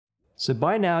So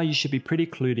by now you should be pretty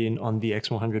clued in on the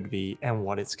X100V and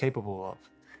what it's capable of.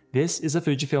 This is a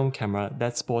Fujifilm camera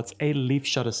that sports a leaf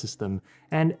shutter system,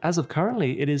 and as of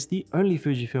currently it is the only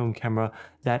Fujifilm camera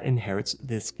that inherits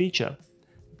this feature.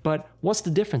 But what's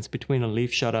the difference between a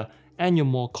leaf shutter and your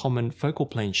more common focal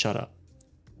plane shutter?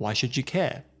 Why should you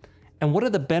care? And what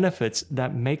are the benefits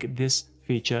that make this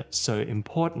feature so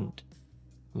important?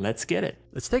 Let's get it.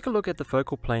 Let's take a look at the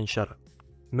focal plane shutter.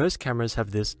 Most cameras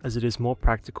have this as it is more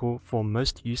practical for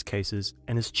most use cases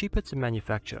and is cheaper to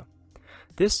manufacture.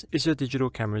 This is your digital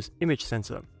camera's image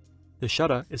sensor. The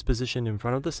shutter is positioned in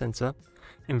front of the sensor.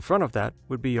 In front of that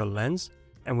would be your lens,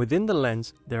 and within the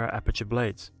lens there are aperture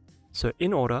blades. So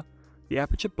in order, the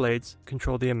aperture blades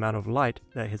control the amount of light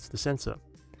that hits the sensor.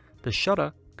 The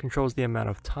shutter controls the amount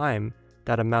of time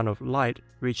that amount of light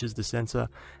reaches the sensor,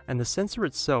 and the sensor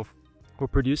itself will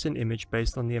produce an image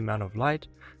based on the amount of light,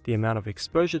 the amount of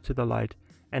exposure to the light,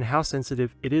 and how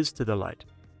sensitive it is to the light.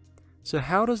 So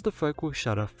how does the focal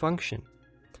shutter function?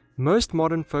 Most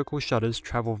modern focal shutters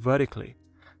travel vertically.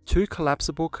 Two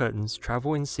collapsible curtains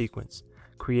travel in sequence,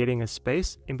 creating a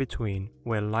space in between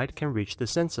where light can reach the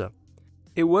sensor.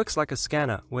 It works like a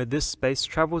scanner where this space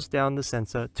travels down the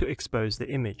sensor to expose the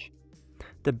image.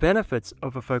 The benefits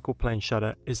of a focal plane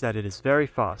shutter is that it is very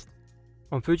fast.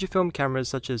 On Fujifilm cameras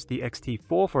such as the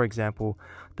X-T4 for example,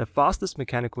 the fastest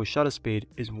mechanical shutter speed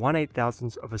is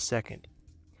 1/8000th of a second.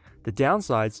 The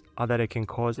downsides are that it can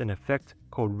cause an effect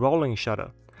called rolling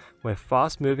shutter, where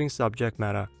fast-moving subject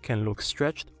matter can look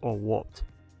stretched or warped,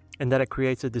 and that it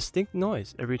creates a distinct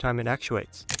noise every time it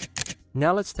actuates.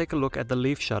 Now let's take a look at the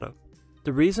leaf shutter.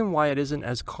 The reason why it isn't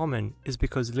as common is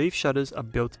because leaf shutters are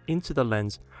built into the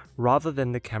lens rather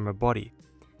than the camera body,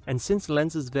 and since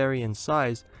lenses vary in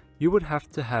size, you would have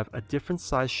to have a different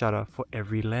size shutter for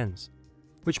every lens,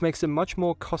 which makes it much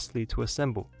more costly to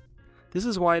assemble. This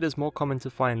is why it is more common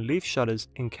to find leaf shutters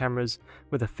in cameras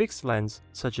with a fixed lens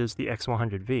such as the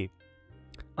X100V.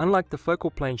 Unlike the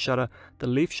focal plane shutter, the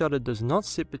leaf shutter does not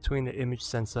sit between the image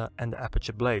sensor and the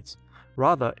aperture blades,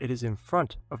 rather it is in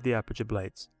front of the aperture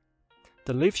blades.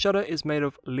 The leaf shutter is made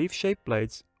of leaf-shaped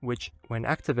blades which, when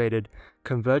activated,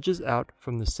 converges out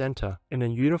from the center in a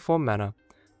uniform manner,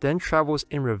 then travels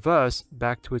in reverse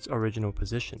back to its original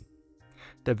position.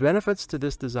 The benefits to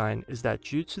this design is that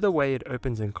due to the way it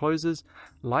opens and closes,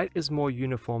 light is more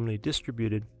uniformly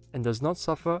distributed and does not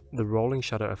suffer the rolling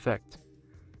shutter effect.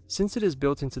 Since it is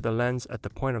built into the lens at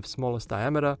the point of smallest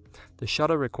diameter, the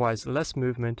shutter requires less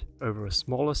movement over a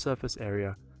smaller surface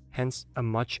area, hence a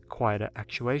much quieter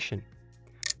actuation.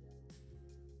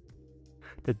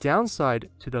 The downside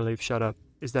to the leaf shutter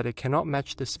is that it cannot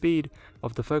match the speed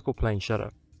of the focal plane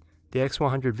shutter. The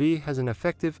X100V has an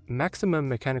effective maximum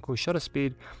mechanical shutter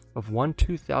speed of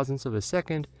 1/2000th of a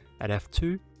second at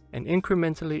f2 and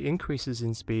incrementally increases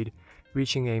in speed,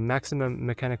 reaching a maximum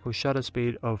mechanical shutter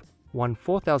speed of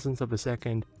 1/4000th of a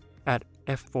second at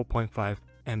f4.5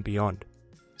 and beyond.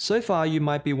 So far you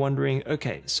might be wondering,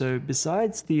 okay, so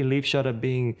besides the leaf shutter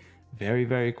being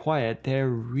very quiet, there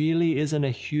really isn't a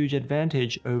huge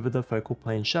advantage over the focal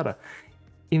plane shutter.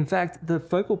 In fact, the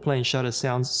focal plane shutter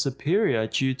sounds superior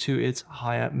due to its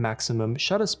higher maximum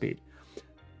shutter speed.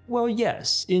 Well,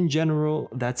 yes, in general,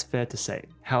 that's fair to say.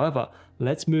 However,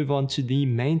 let's move on to the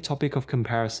main topic of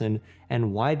comparison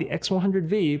and why the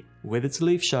X100V, with its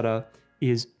leaf shutter,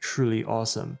 is truly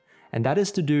awesome. And that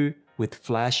is to do with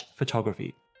flash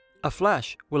photography. A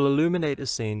flash will illuminate a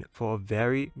scene for a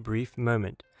very brief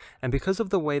moment, and because of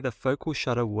the way the focal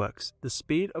shutter works, the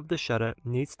speed of the shutter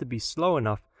needs to be slow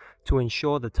enough to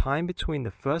ensure the time between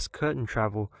the first curtain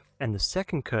travel and the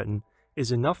second curtain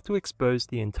is enough to expose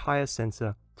the entire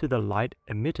sensor to the light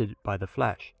emitted by the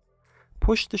flash.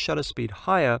 Push the shutter speed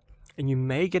higher and you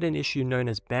may get an issue known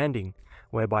as banding,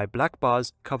 whereby black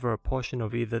bars cover a portion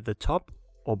of either the top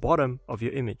or bottom of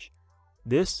your image.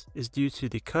 This is due to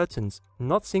the curtains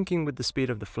not syncing with the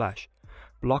speed of the flash,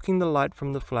 blocking the light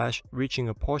from the flash reaching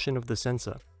a portion of the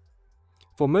sensor.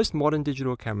 For most modern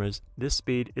digital cameras, this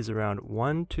speed is around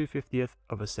 1/250th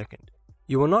of a second.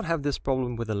 You will not have this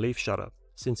problem with a leaf shutter,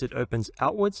 since it opens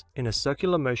outwards in a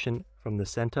circular motion from the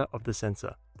center of the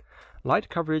sensor. Light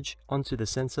coverage onto the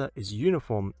sensor is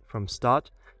uniform from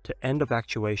start to end of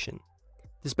actuation.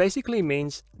 This basically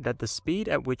means that the speed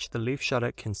at which the leaf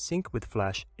shutter can sync with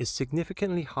flash is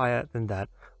significantly higher than that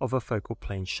of a focal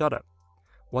plane shutter.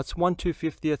 What's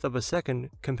 1/250th of a second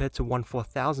compared to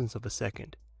 1/4000th of a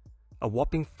second? A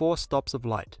whopping 4 stops of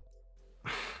light.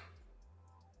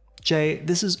 Jay,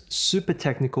 this is super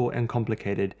technical and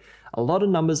complicated. A lot of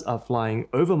numbers are flying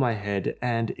over my head,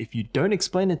 and if you don't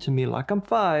explain it to me like I'm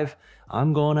 5,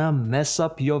 I'm gonna mess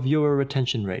up your viewer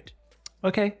retention rate.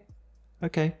 Okay,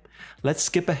 Okay, let's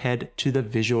skip ahead to the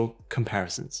visual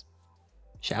comparisons,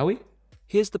 shall we?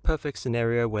 Here's the perfect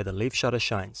scenario where the leaf shutter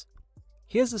shines.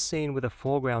 Here's a scene with a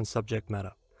foreground subject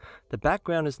matter. The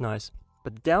background is nice,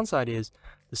 but the downside is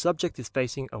the subject is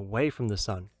facing away from the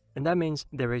sun, and that means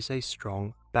there is a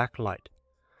strong backlight.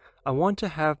 I want to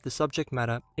have the subject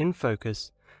matter in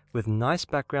focus with nice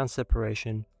background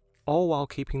separation, all while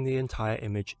keeping the entire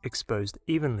image exposed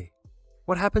evenly.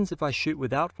 What happens if I shoot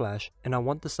without flash and I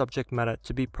want the subject matter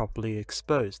to be properly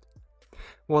exposed?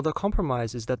 Well, the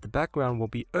compromise is that the background will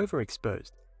be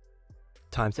overexposed.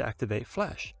 Time to activate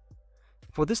flash.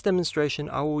 For this demonstration,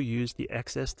 I will use the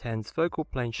XS10's focal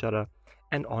plane shutter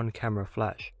and on-camera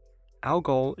flash. Our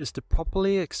goal is to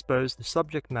properly expose the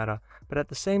subject matter, but at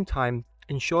the same time,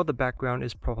 ensure the background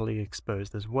is properly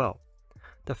exposed as well.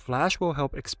 The flash will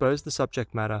help expose the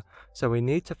subject matter, so we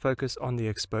need to focus on the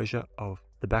exposure of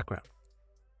the background.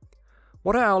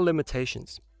 What are our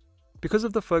limitations? Because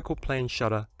of the focal plane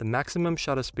shutter, the maximum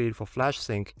shutter speed for flash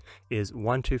sync is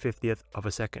 1/250th of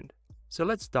a second. So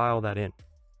let's dial that in.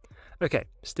 Okay,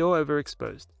 still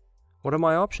overexposed. What are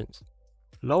my options?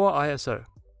 Lower ISO.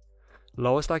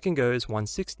 Lowest I can go is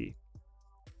 160.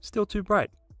 Still too bright.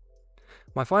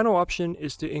 My final option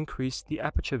is to increase the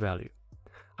aperture value.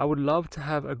 I would love to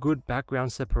have a good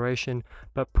background separation,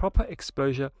 but proper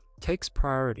exposure takes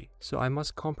priority, so I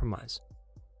must compromise.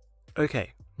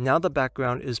 Okay, now the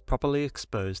background is properly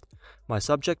exposed. My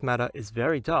subject matter is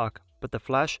very dark, but the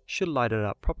flash should light it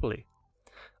up properly.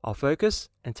 I'll focus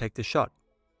and take the shot.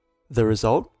 The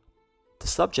result? The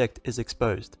subject is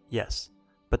exposed, yes,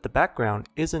 but the background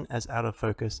isn't as out of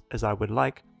focus as I would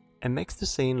like and makes the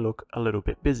scene look a little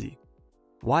bit busy.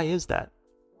 Why is that?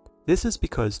 This is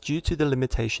because due to the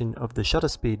limitation of the shutter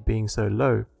speed being so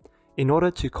low, in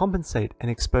order to compensate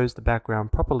and expose the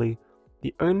background properly,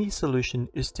 the only solution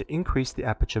is to increase the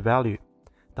aperture value.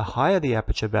 The higher the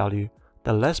aperture value,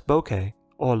 the less bokeh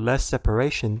or less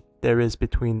separation there is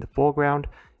between the foreground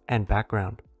and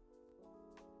background.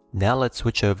 Now let's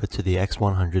switch over to the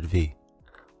X100V.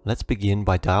 Let's begin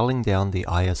by dialing down the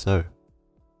ISO.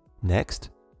 Next,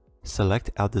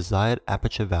 select our desired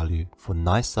aperture value for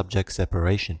nice subject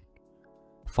separation.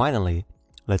 Finally,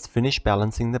 let's finish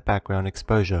balancing the background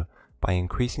exposure by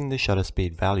increasing the shutter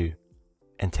speed value,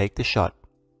 and take the shot.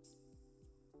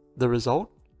 The result?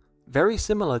 Very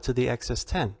similar to the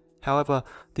XS10. However,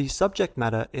 the subject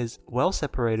matter is well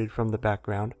separated from the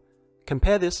background.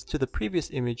 Compare this to the previous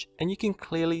image and you can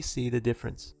clearly see the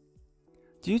difference.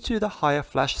 Due to the higher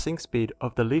flash sync speed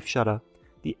of the leaf shutter,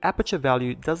 the aperture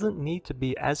value doesn't need to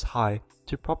be as high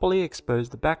to properly expose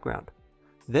the background.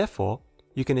 Therefore,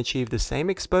 you can achieve the same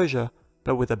exposure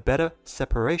but with a better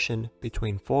separation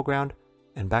between foreground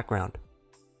and background.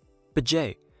 But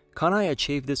Jay, can't I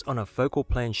achieve this on a focal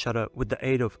plane shutter with the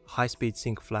aid of high-speed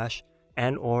sync flash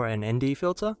and/or an ND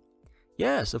filter?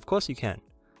 Yes, of course you can.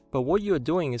 But what you are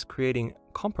doing is creating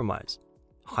compromise.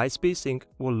 High-speed sync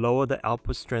will lower the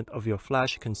output strength of your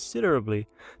flash considerably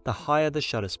the higher the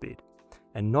shutter speed.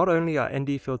 And not only are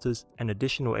ND filters an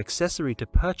additional accessory to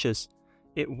purchase,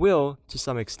 it will, to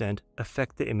some extent,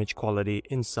 affect the image quality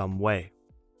in some way.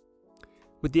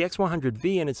 With the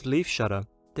X100V and its leaf shutter,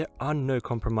 there are no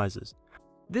compromises.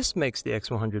 This makes the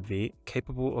X100V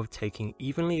capable of taking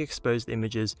evenly exposed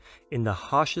images in the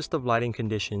harshest of lighting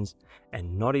conditions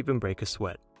and not even break a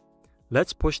sweat.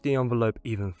 Let's push the envelope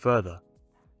even further.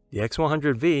 The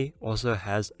X100V also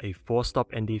has a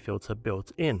 4-stop ND filter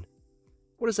built in.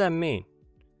 What does that mean?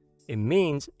 It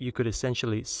means you could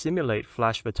essentially simulate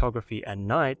flash photography at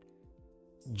night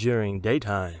during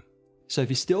daytime. So if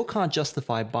you still can't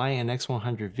justify buying an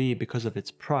X100V because of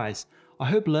its price, I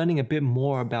hope learning a bit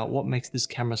more about what makes this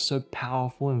camera so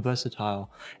powerful and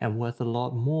versatile and worth a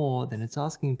lot more than its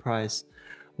asking price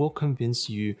will convince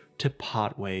you to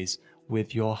part ways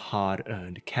with your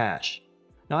hard-earned cash.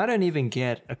 Now, I don't even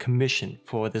get a commission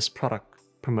for this product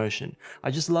promotion. I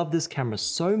just love this camera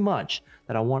so much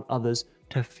that I want others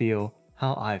to feel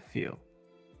how I feel.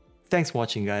 Thanks for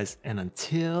watching, guys, and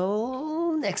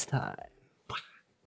until next time.